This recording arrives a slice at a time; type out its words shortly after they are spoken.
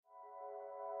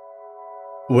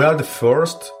We are the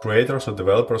first creators or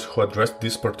developers who addressed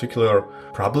this particular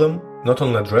problem. Not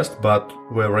only addressed, but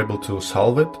were able to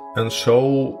solve it and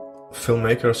show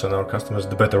filmmakers and our customers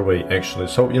the better way, actually.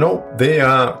 So, they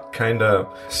are kind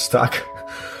of stuck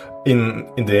in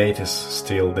the 80s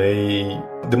still.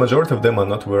 The majority of them are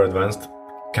not very advanced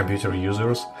computer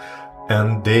users,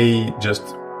 and they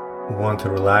just want a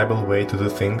reliable way to do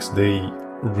things. They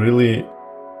really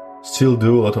still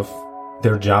do a lot of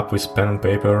their job with pen and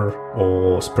paper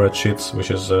or spreadsheets,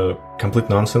 which is complete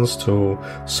nonsense to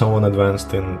someone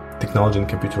advanced in technology and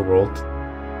computer world.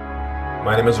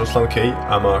 My name is Ruslan K.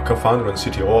 I'm a co-founder and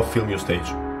CTO of FilmUstage.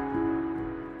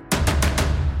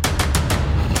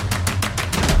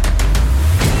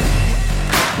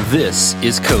 This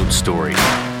is Code Story,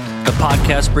 a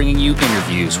podcast bringing you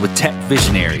interviews with tech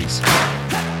visionaries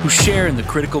who share in the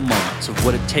critical moments of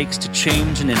what it takes to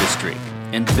change an industry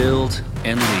and build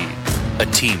and lead a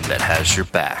team that has your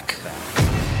back.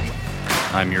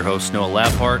 I'm your host, Noah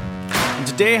Laphart, and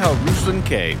today how Ruslan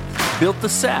K. built the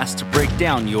SaaS to break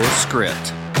down your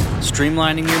script,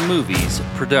 streamlining your movie's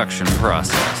production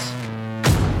process.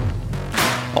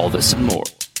 All this and more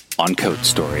on Code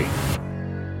Story.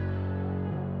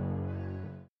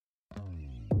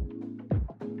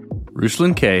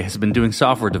 Ruslan K. has been doing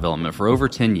software development for over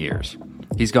 10 years.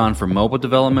 He's gone from mobile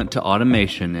development to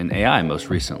automation and AI most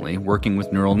recently, working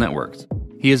with neural networks.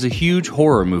 He is a huge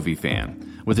horror movie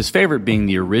fan, with his favorite being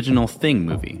the original Thing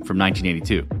movie from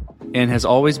 1982, and has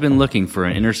always been looking for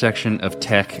an intersection of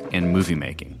tech and movie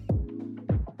making.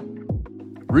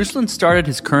 Ruslan started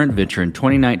his current venture in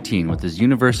 2019 with his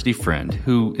university friend,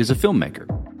 who is a filmmaker.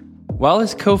 While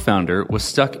his co-founder was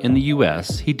stuck in the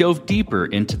US, he dove deeper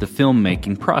into the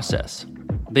filmmaking process.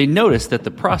 They noticed that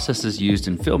the processes used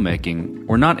in filmmaking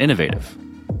were not innovative,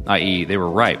 i.e., they were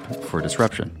ripe for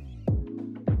disruption.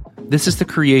 This is the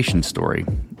creation story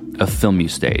of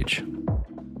FilmUstage.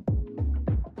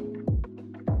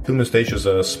 FilmUstage is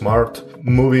a smart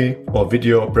movie or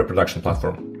video pre-production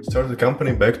platform. Started the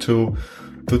company back to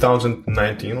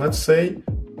 2019, let's say.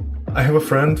 I have a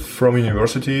friend from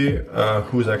university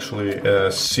who is actually a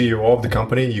CEO of the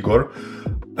company, Igor.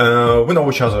 We know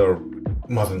each other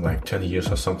more than 10 years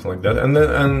or something like that.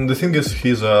 And the thing is,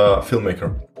 he's a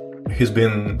filmmaker. He's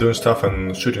been doing stuff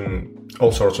and shooting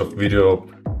all sorts of video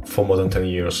for more than 10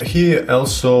 years. He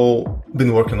also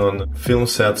been working on film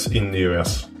sets in the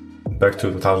US back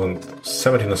to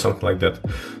 2017 or something like that.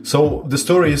 So the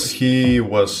story is he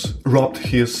was robbed.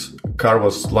 His car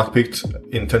was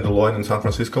lockpicked in Tenderloin in San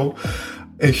Francisco.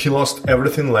 And he lost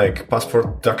everything, like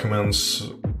passport, documents,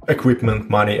 equipment,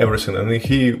 money, everything. And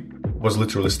he was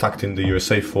literally stuck in the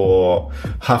USA for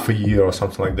half a year or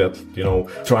something like that,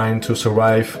 trying to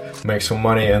survive, make some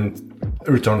money and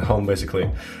return home basically.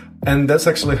 And that's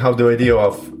actually how the idea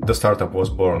of the startup was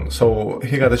born. So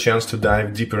he got a chance to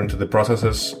dive deeper into the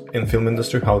processes in film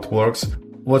industry, how it works,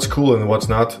 what's cool and what's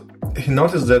not. He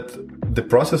noticed that the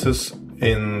processes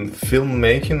in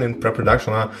filmmaking and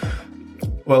pre-production are,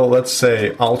 well, let's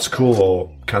say old school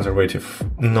or conservative,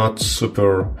 not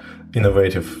super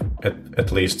innovative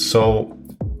at least. So,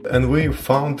 and we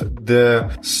found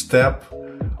the step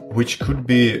which could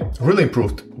be really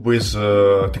improved with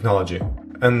technology.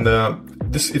 And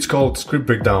it's called script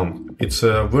breakdown. It's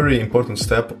a very important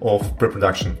step of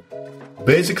pre-production.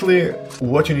 Basically,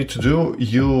 what you need to do,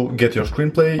 you get your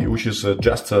screenplay, which is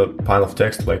just a pile of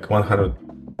text, like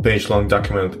 100-page long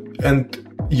document, and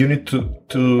you need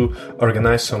to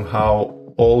organize somehow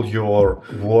all your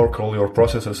work, all your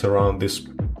processes around this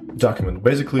document.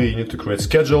 Basically, you need to create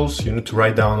schedules, you need to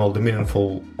write down all the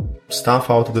meaningful stuff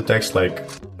out of the text, like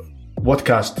what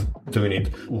cast do you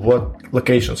need, what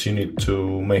locations you need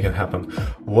to make it happen,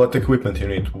 what equipment you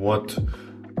need, what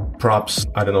props,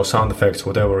 sound effects,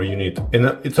 whatever you need.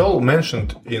 And it's all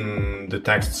mentioned in the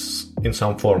texts in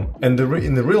some form. And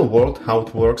in the real world, how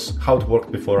it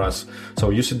worked before us. So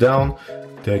you sit down,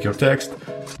 take your text,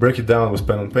 break it down with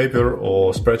pen and paper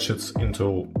or spreadsheets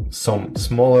into some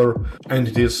smaller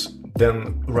entities,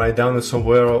 then write down it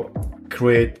somewhere,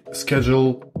 create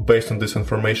schedule based on this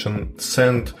information,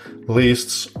 send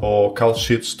lists or call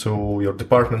sheets to your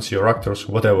departments, your actors,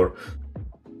 whatever.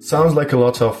 Sounds like a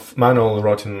lot of manual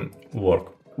routine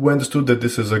work. We understood that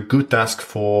this is a good task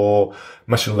for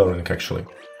machine learning, actually.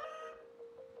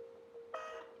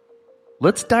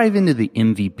 Let's dive into the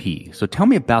MVP. So tell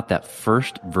me about that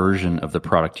first version of the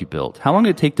product you built. How long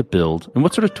did it take to build, and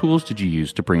what sort of tools did you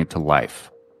use to bring it to life?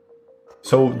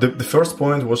 So the first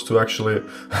point was to actually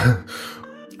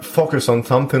focus on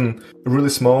something really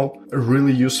small,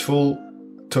 really useful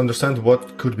to understand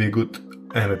what could be a good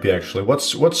MVP actually.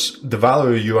 What's the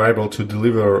value you are able to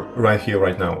deliver right here,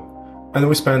 right now? And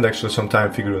we spent actually some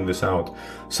time figuring this out.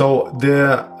 So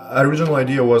the original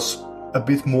idea was a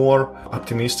bit more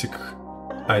optimistic,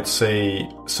 I'd say.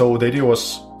 So the idea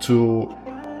was to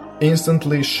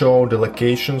instantly show the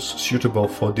locations suitable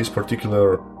for this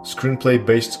particular screenplay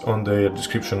based on the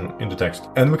description in the text.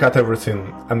 And we cut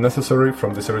everything unnecessary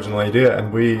from this original idea,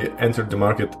 and we entered the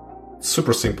market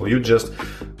super simple. You just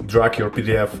drag your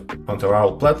PDF onto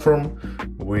our platform,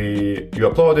 you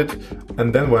upload it,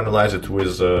 and then we analyze it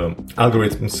with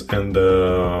algorithms and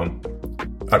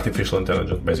artificial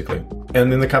intelligence, basically.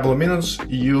 And in a couple of minutes,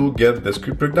 you get the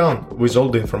script breakdown with all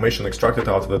the information extracted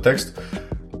out of the text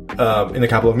in a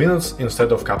couple of minutes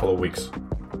instead of a couple of weeks.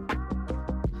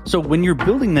 So when you're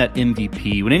building that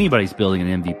MVP, when anybody's building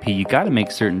an MVP, you got to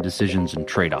make certain decisions and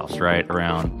trade-offs, right?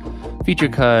 Around feature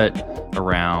cut,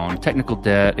 around technical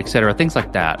debt, etc., things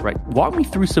like that, right? Walk me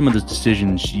through some of the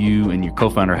decisions you and your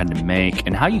co-founder had to make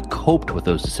and how you coped with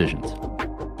those decisions.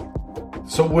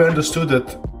 So we understood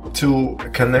that to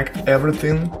connect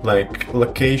everything, like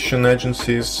location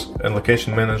agencies and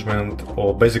location management,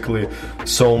 or basically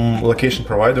some location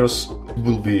providers,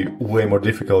 will be way more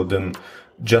difficult than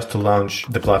just to launch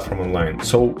the platform online.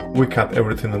 So we cut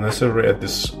everything necessary at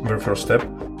this very first step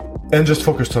and just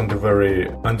focused on the very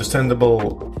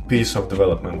understandable piece of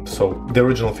development. So the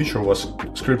original feature was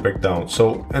script breakdown.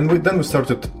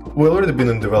 We already been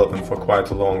in development for quite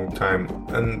a long time,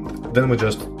 and then we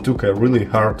just took a really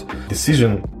hard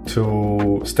decision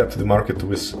to step to the market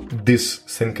with this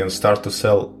thing and start to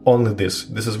sell only this.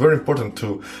 This is very important,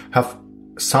 to have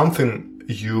something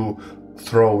you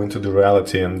throw into the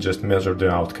reality and just measure the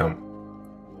outcome.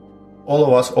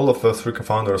 All of the three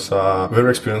co-founders are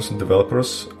very experienced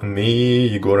developers. Me,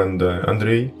 Igor, and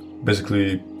Andrei.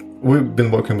 Basically, we've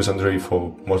been working with Andrei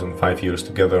for more than 5 years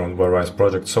together on various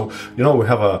projects. So, we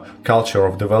have a culture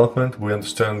of development. We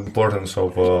understand the importance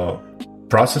of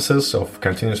processes, of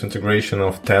continuous integration,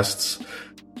 of tests.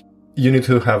 You need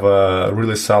to have a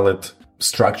really solid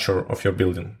structure of your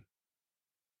building.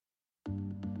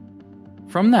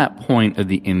 From that point of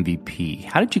the MVP,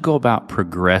 how did you go about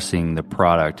progressing the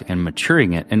product and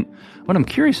maturing it? And what I'm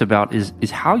curious about is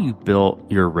how you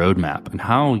built your roadmap and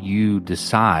how you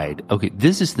decide, okay,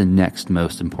 this is the next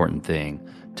most important thing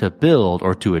to build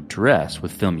or to address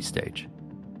with FilmiStage.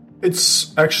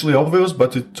 It's actually obvious,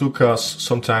 but it took us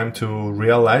some time to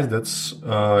realize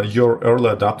that your early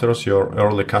adopters, your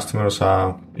early customers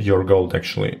are your gold,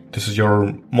 actually. This is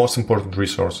your most important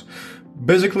resource.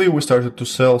 Basically, we started to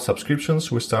sell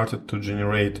subscriptions, we started to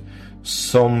generate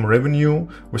some revenue,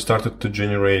 we started to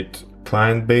generate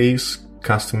client base,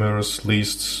 customers,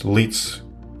 lists, leads,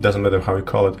 doesn't matter how you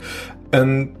call it.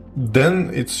 And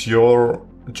then it's your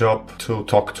job to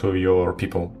talk to your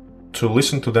people, to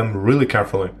listen to them really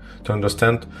carefully, to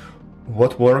understand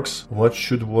what works, what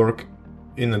should work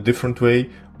in a different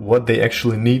way, what they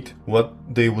actually need, what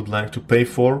they would like to pay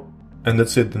for. And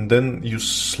that's it. And then you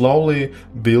slowly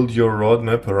build your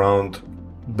roadmap around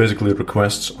basically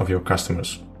requests of your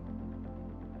customers.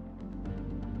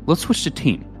 Let's switch to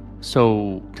team.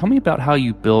 So tell me about how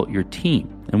you built your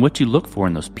team and what you look for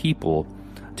in those people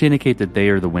to indicate that they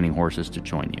are the winning horses to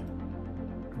join you.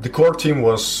 The core team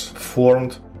was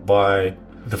formed by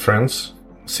the friends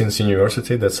since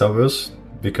university. That's obvious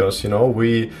because,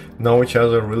 we know each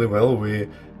other really well.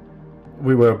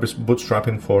 We were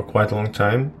bootstrapping for quite a long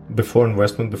time, before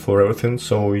investment, before everything.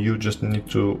 So you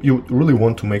really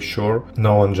want to make sure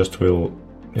no one just will,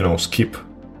 skip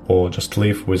or just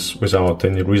leave without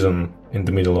any reason in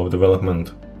the middle of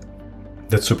development.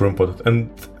 That's super important.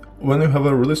 And when you have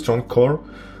a really strong core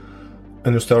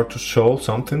and you start to show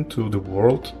something to the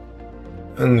world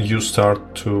and you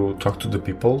start to talk to the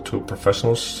people, to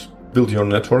professionals, build your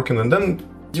networking, and then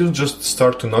you just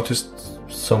start to notice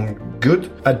some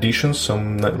good additions,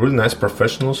 some really nice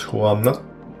professionals who are not,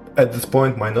 at this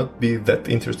point, might not be that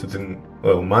interested in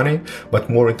money, but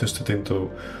more interested into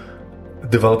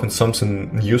developing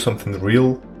something new, something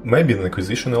real, maybe an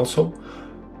acquisition also.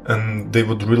 And they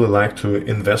would really like to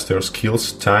invest their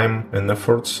skills, time, and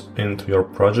efforts into your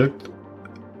project.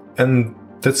 And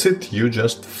that's it. You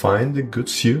just find a good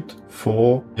suit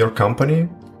for your company,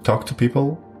 talk to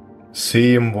people,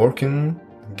 see them working,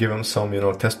 give them some,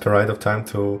 test period of time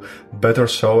to better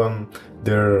show them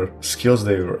their skills,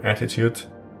 their attitude.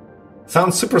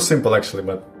 Sounds super simple, actually,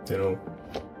 but,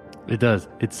 It does.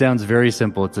 It sounds very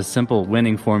simple. It's a simple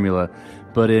winning formula,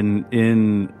 but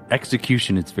in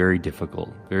execution, it's very difficult.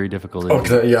 Very difficult.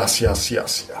 Okay, yes, yeah,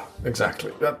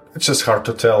 exactly. It's just hard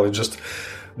to tell. You just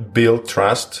build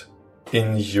trust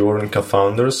in your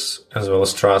co-founders, as well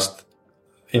as trust.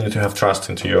 You need to have trust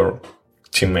into your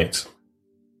teammates.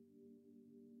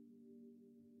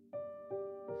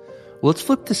 Well, let's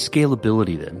flip to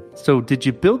scalability then. So did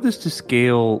you build this to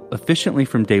scale efficiently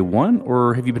from day one,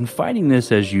 or have you been fighting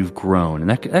this as you've grown? And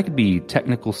that could be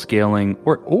technical scaling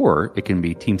or it can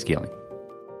be team scaling.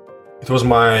 It was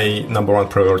my number one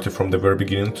priority from the very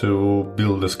beginning to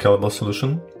build a scalable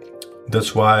solution.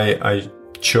 That's why I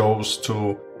chose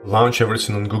to launch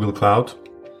everything on Google Cloud,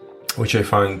 which I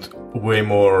find way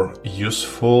more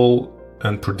useful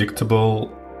and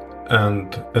predictable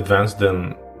and advanced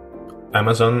than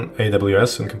Amazon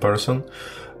AWS in comparison.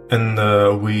 And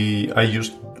I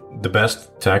used the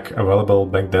best tech available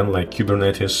back then, like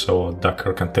Kubernetes or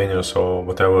Docker containers or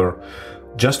whatever,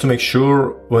 just to make sure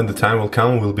when the time will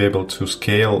come, we'll be able to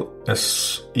scale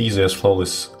as easy, as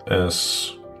flawless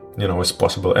as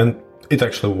possible. And it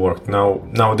actually worked.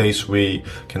 Nowadays we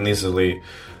can easily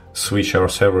switch our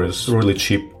servers really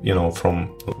cheap,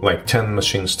 from like 10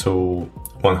 machines to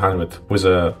 100 with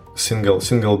a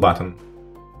single button.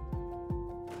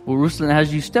 Well, Ruslan,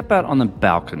 as you step out on the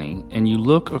balcony and you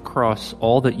look across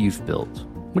all that you've built,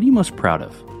 what are you most proud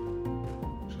of?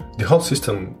 The whole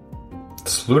system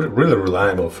is really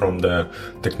reliable from the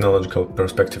technological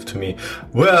perspective to me.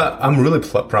 Well, I'm really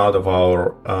proud of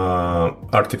our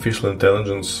artificial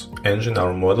intelligence engine,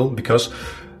 our model, because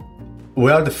we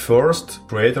are the first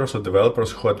creators or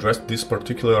developers who addressed this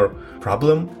particular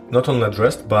problem. Not only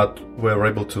addressed, but we were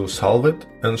able to solve it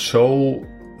and show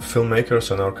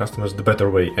filmmakers and our customers the better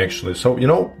way, actually. So,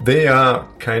 they are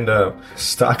kind of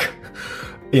stuck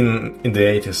in the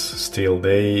 80s still.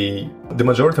 The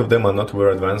majority of them are not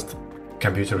very advanced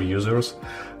computer users,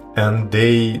 and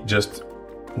they just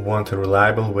want a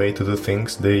reliable way to do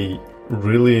things. They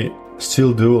really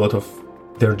still do a lot of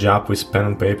their job with pen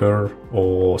and paper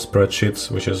or spreadsheets,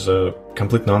 which is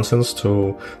complete nonsense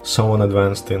to someone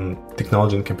advanced in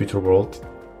technology and computer world.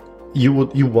 You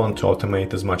want to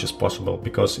automate as much as possible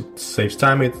because it saves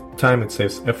time, it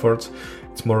saves efforts,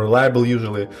 it's more reliable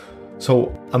usually.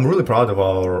 So I'm really proud of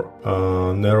our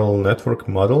neural network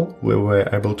model. We were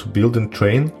able to build and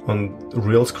train on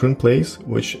real screenplays,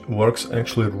 which works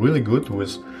actually really good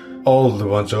with all the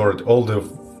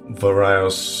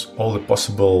various, all the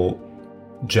possible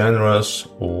genres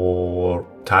or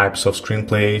types of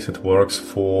screenplays. It works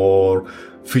for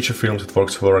feature films, it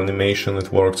works for animation,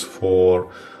 it works for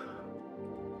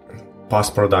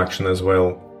post-production as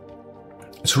well.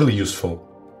 It's really useful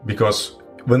because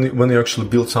when you actually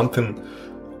build something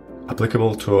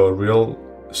applicable to a real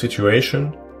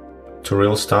situation, to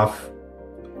real stuff,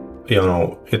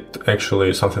 it actually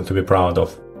is something to be proud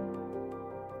of.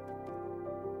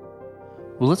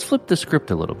 Well, let's flip the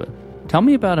script a little bit. Tell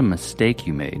me about a mistake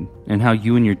you made and how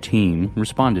you and your team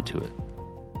responded to it.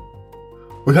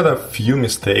 We had a few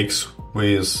mistakes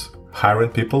with hiring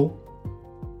people.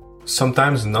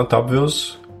 Sometimes not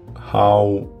obvious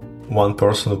how one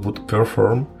person would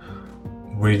perform.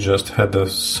 We just had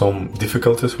some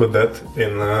difficulties with that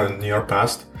in the near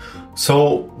past.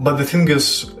 But the thing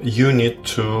is, you need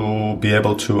to be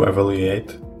able to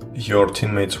evaluate your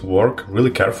teammates' work really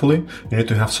carefully. You need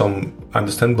to have some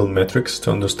understandable metrics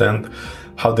to understand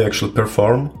how they actually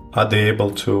perform. Are they able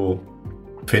to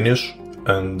finish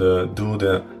and do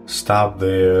the stuff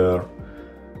they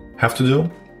have to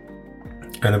do?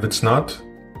 And if it's not,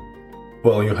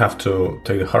 well, you have to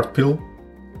take the hard pill,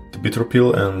 the bitter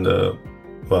pill, and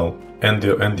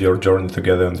end your journey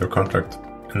together and your contract,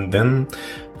 and then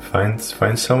find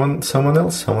someone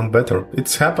else, someone better.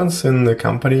 It happens in the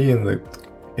company, in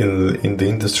the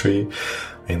industry,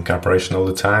 in corporation all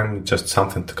the time. Just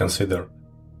something to consider.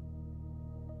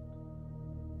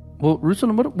 Well,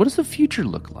 Ruslan, what does the future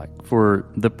look like for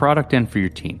the product and for your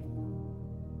team?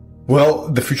 Well,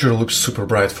 the future looks super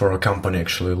bright for our company,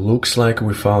 actually. Looks like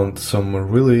we found some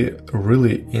really,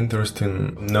 really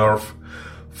interesting nerve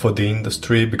for the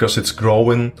industry because it's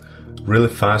growing really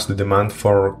fast. The demand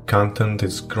for content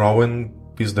is growing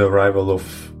with the arrival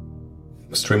of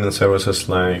streaming services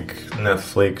like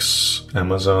Netflix,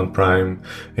 Amazon Prime,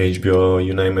 HBO,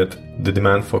 you name it. The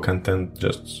demand for content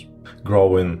just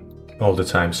growing all the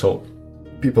time. So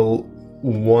people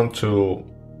want to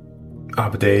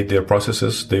update their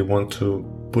processes. They want to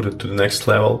put it to the next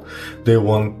level. They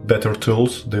want better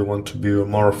tools. They want to be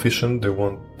more efficient. They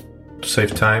want to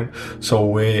save time. So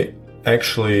we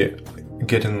actually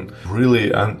getting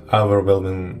really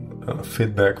overwhelming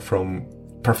feedback from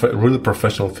really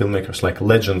professional filmmakers, like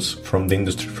legends from the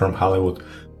industry, from Hollywood.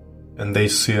 And they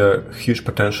see a huge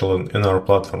potential in our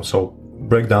platform. So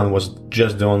Breakdown was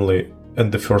just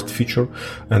the first feature,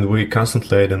 and we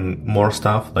constantly add in more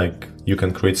stuff, like you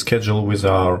can create schedule with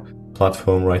our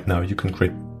platform right now, you can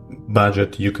create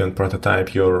budget, you can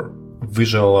prototype your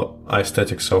visual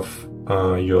aesthetics of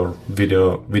your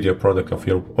video product of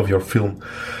your film.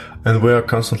 And we are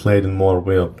constantly adding more.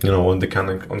 We are, on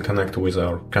connect with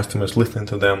our customers, listening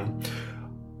to them.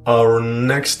 Our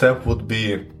next step would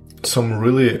be some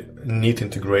really neat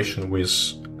integration with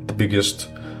the biggest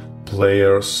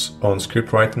players on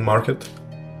script writing market.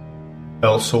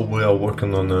 Also, we are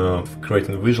working on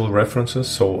creating visual references.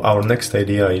 So our next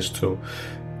idea is to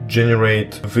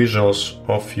generate visuals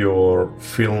of your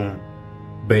film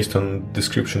based on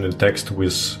description and text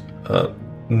with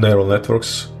neural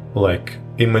networks like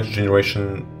image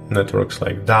generation networks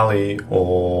like DALL-E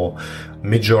or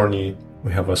Midjourney.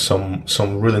 We have some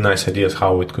really nice ideas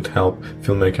how it could help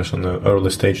filmmakers on the early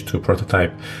stage to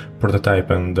prototype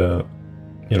and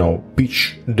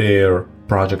pitch their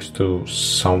projects to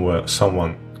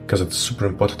someone, because it's super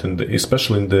important,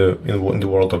 especially in the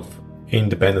world of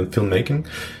independent filmmaking.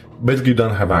 Basically, you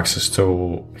don't have access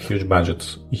to huge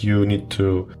budgets. You need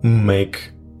to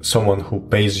make someone who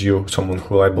pays you, someone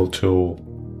who is able to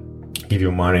give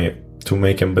you money to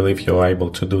make them believe you're able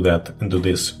to do that and do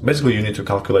this. Basically, you need to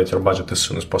calculate your budget as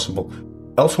soon as possible.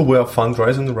 Also, we are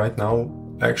fundraising right now,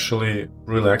 actually,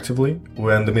 really actively.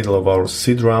 We're in the middle of our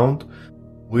seed round.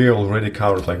 We already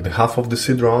covered like the half of the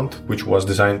seed round, which was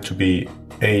designed to be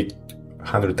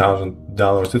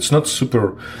 $800,000. It's not a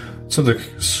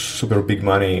super big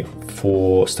money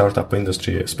for startup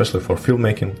industry, especially for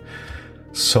filmmaking.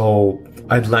 So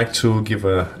I'd like to give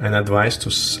an advice to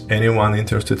anyone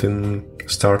interested in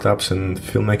startups and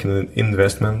filmmaking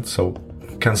investment. So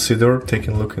consider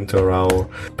taking a look into our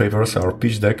papers, our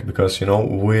pitch deck, because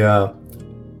we are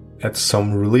at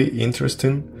some really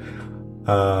interesting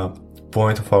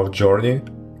point of our journey,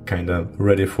 kind of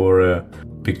ready for a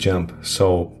big jump.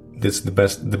 So this is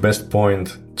the best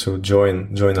point to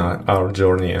join our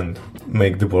journey and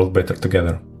make the world better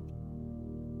together.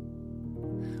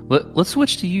 Let's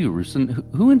switch to you, Ruslan.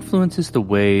 Who influences the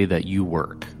way that you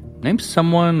work? Name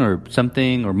someone or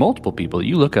something or multiple people that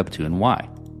you look up to, and why.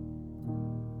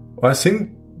 Well, I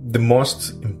think the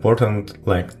most important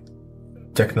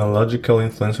technological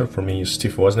influencer for me is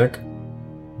Steve Wozniak,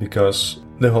 because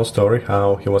the whole story,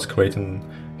 how he was creating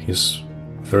his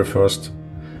very first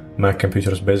Mac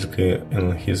computers basically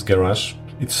in his garage,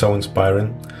 it's so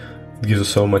inspiring. It gives you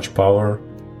so much power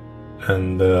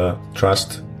and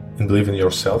trust and believe in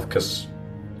yourself, because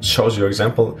it shows you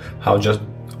example how just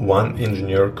one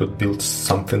engineer could build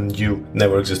something new,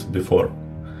 never existed before.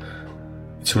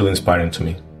 It's really inspiring to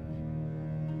me.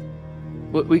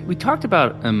 We talked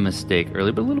about a mistake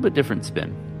earlier, but a little bit different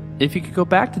spin. If you could go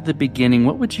back to the beginning,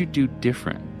 what would you do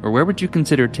different? Or where would you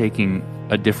consider taking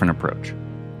a different approach?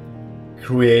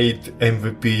 Create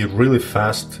MVP really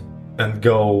fast and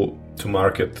go to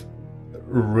market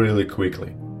really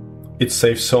quickly. It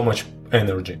saves so much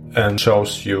energy and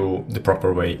shows you the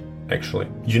proper way, actually.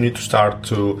 You need to start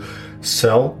to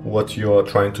sell what you are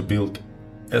trying to build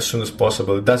as soon as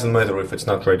possible. It doesn't matter if it's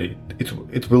not ready.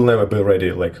 It will never be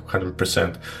ready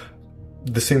 100%.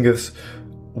 The thing is,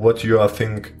 what do you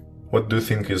think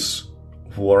is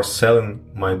worth selling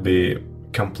might be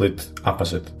complete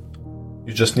opposite.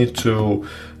 You just need to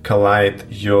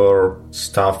collide your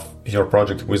stuff, your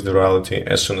project with the reality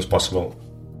as soon as possible.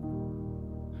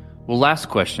 Well, last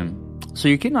question. So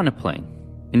you're getting on a plane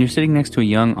and you're sitting next to a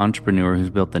young entrepreneur who's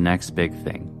built the next big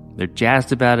thing. They're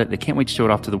jazzed about it. They can't wait to show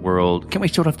it off to the world. Can't wait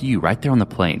to show it off to you right there on the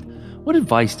plane. What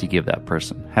advice do you give that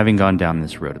person, having gone down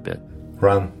this road a bit?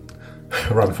 Run.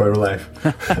 Run for your life.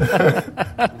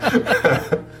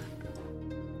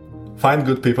 Find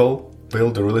good people,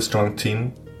 build a really strong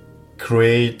team,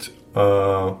 create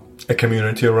a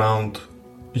community around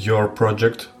your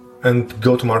project, and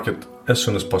go to market as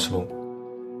soon as possible.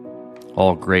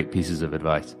 All great pieces of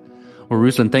advice. Well,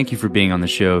 Ruslan, thank you for being on the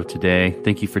show today.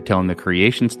 Thank you for telling the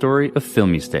creation story of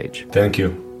FilmUstage. Thank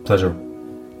you. Pleasure.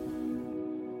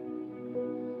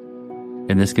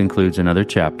 And this concludes another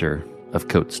chapter of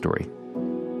Code Story.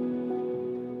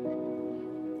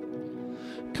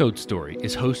 Code Story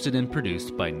is hosted and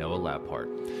produced by Noah Labhart.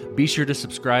 Be sure to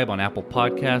subscribe on Apple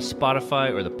Podcasts,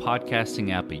 Spotify, or the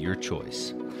podcasting app of your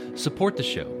choice. Support the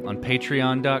show on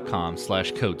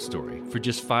patreon.com/codestory for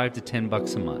just $5 to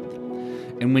 $10 a month.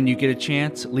 And when you get a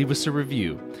chance, leave us a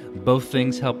review. Both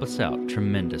things help us out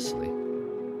tremendously.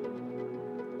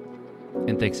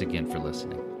 And thanks again for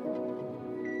listening.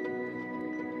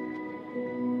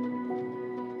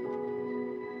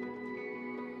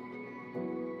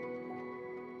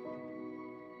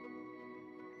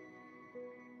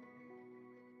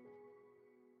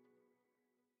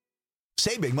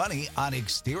 saving money on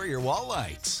exterior wall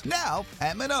lights. Now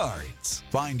at Menards.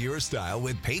 Find your style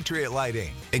with Patriot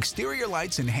Lighting. Exterior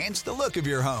lights enhance the look of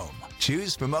your home.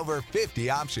 Choose from over 50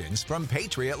 options from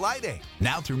Patriot Lighting.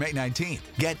 Now through May 19th,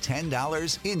 get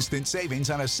 $10 instant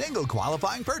savings on a single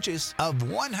qualifying purchase of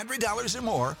 $100 or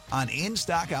more on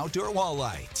in-stock outdoor wall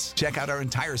lights. Check out our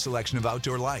entire selection of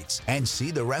outdoor lights and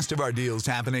see the rest of our deals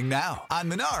happening now on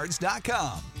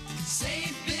Menards.com.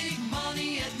 Save